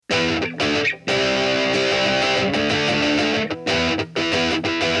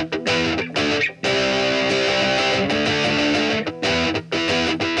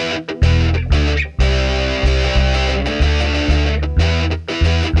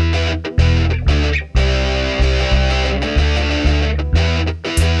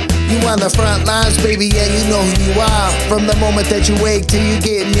on the front lines, baby, yeah, you know who you are. From the moment that you wake till you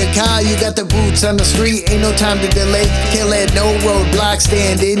get in your car, you got the boots on the street, ain't no time to delay. Can't let no roadblock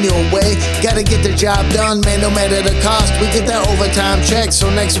stand in your way. Gotta get the job done, man, no matter the cost. We get that overtime check, so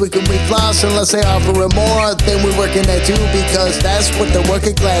next week when we floss, unless they offer it more, then we're working that too, because that's what the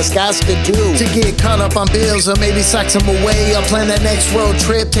working class got to do. To get caught up on bills, or maybe sock some away, or plan that next road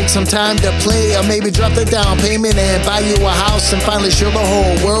trip, take some time to play, or maybe drop the down payment and buy you a house and finally show the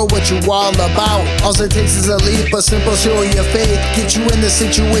whole world what you all about. All it takes is a leap, a simple show of your faith, get you in the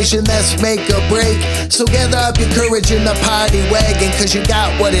situation that's make or break. So gather up your courage in the party wagon, cause you got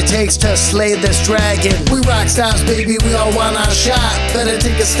what it takes to slay this dragon. We rock stars, baby, we all want our shot. Better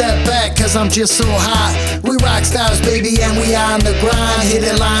take a step back, cause I'm just so hot. We rock stars, baby, and we on the grind,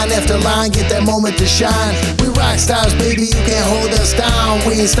 hitting line after line, get that moment to shine. We rock stars, baby, you can't hold us down.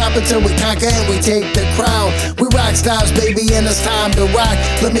 We ain't stopping till we conquer and we take the crown. We rock stars, baby, and it's time to rock.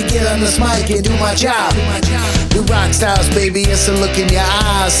 Let me get on this mic and do my job. We rock stars, baby, it's the look in your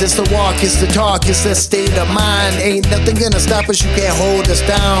eyes, it's the walk, it's the talk, it's the state of mind. Ain't nothing gonna stop us, you can't hold us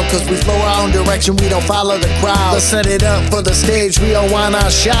down, cause we flow our own direction, we don't follow the crowd. Let's set it up for the stage, we all want our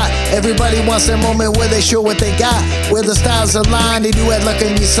shot. Everybody wants that moment where they show what they got, where the stars align and you had luck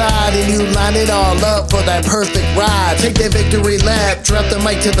on your side, and you line it all up for that perfect ride. Take that victory lap, drop the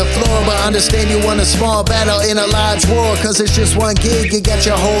mic to the floor, but understand you won a small battle in a large war, cause it's just one gig, you got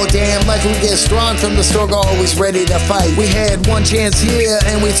your whole damn life. We get strong from the struggle, always ready to fight. We had one chance here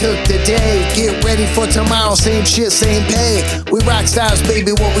and we took the day. Get ready for tomorrow, same shit, same pay. We rock stars,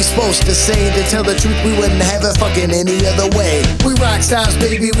 baby, what we supposed to say? To tell the truth, we wouldn't have it fucking any other way. We rock stars,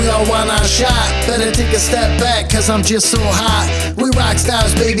 baby, we all want our shot. Better take a step back, cause I'm just so hot. We rock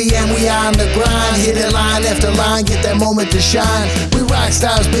stars, baby, and we on the grind, hitting line after line, get that moment to shine. We rock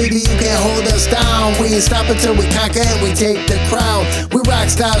stars, baby, you can't hold us down. We ain't stopping till we conquer and we take the crown. We rock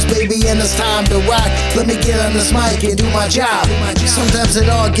stars, baby, and it's time to rock. Let me get on this mic and do my job. Sometimes it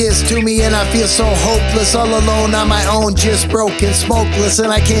all gets to me and I feel so hopeless, all alone on my own, just broken, smokeless,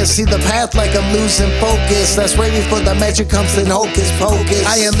 and I can't see the path like I'm losing focus. That's right before the magic comes in hocus pocus.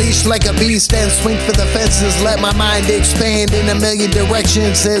 I unleash like a beast and swing for the fences, let my mind expand in a million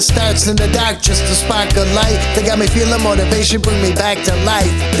directions. It starts in the dark, just a spark of light. They got me feeling motivation, bring me back to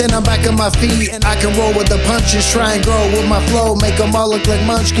life. Then I'm back on my feet and I can roll with the punches, try and grow with my flow, make them all look like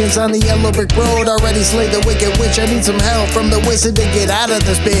munchkins on the yellow brick road. Already slayed the wicked witch, I need some help from the wizard to get out of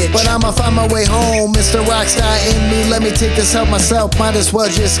this bitch, but I'ma find my way home. Mr. Rockstar in me, let me take this help myself. Might as well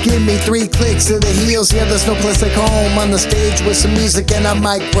just give me 3 clicks of the heels. Yeah, there's no place like home, on the stage with some music and a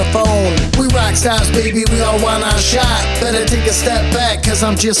microphone. We rock stars, baby, we all want our shot. Better take a step back, cause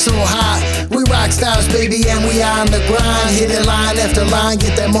I'm just so hot. We rock stars, baby, and we on the grind, hitting line after line,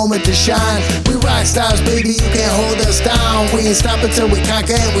 get that moment to shine. We rock stars, baby, you can't hold us down. We ain't stopping till we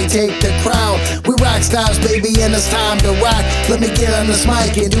conquer and we take the crown. We rock stars, baby, and it's time to rock. Let me get on this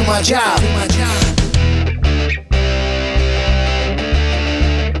mic and do my job.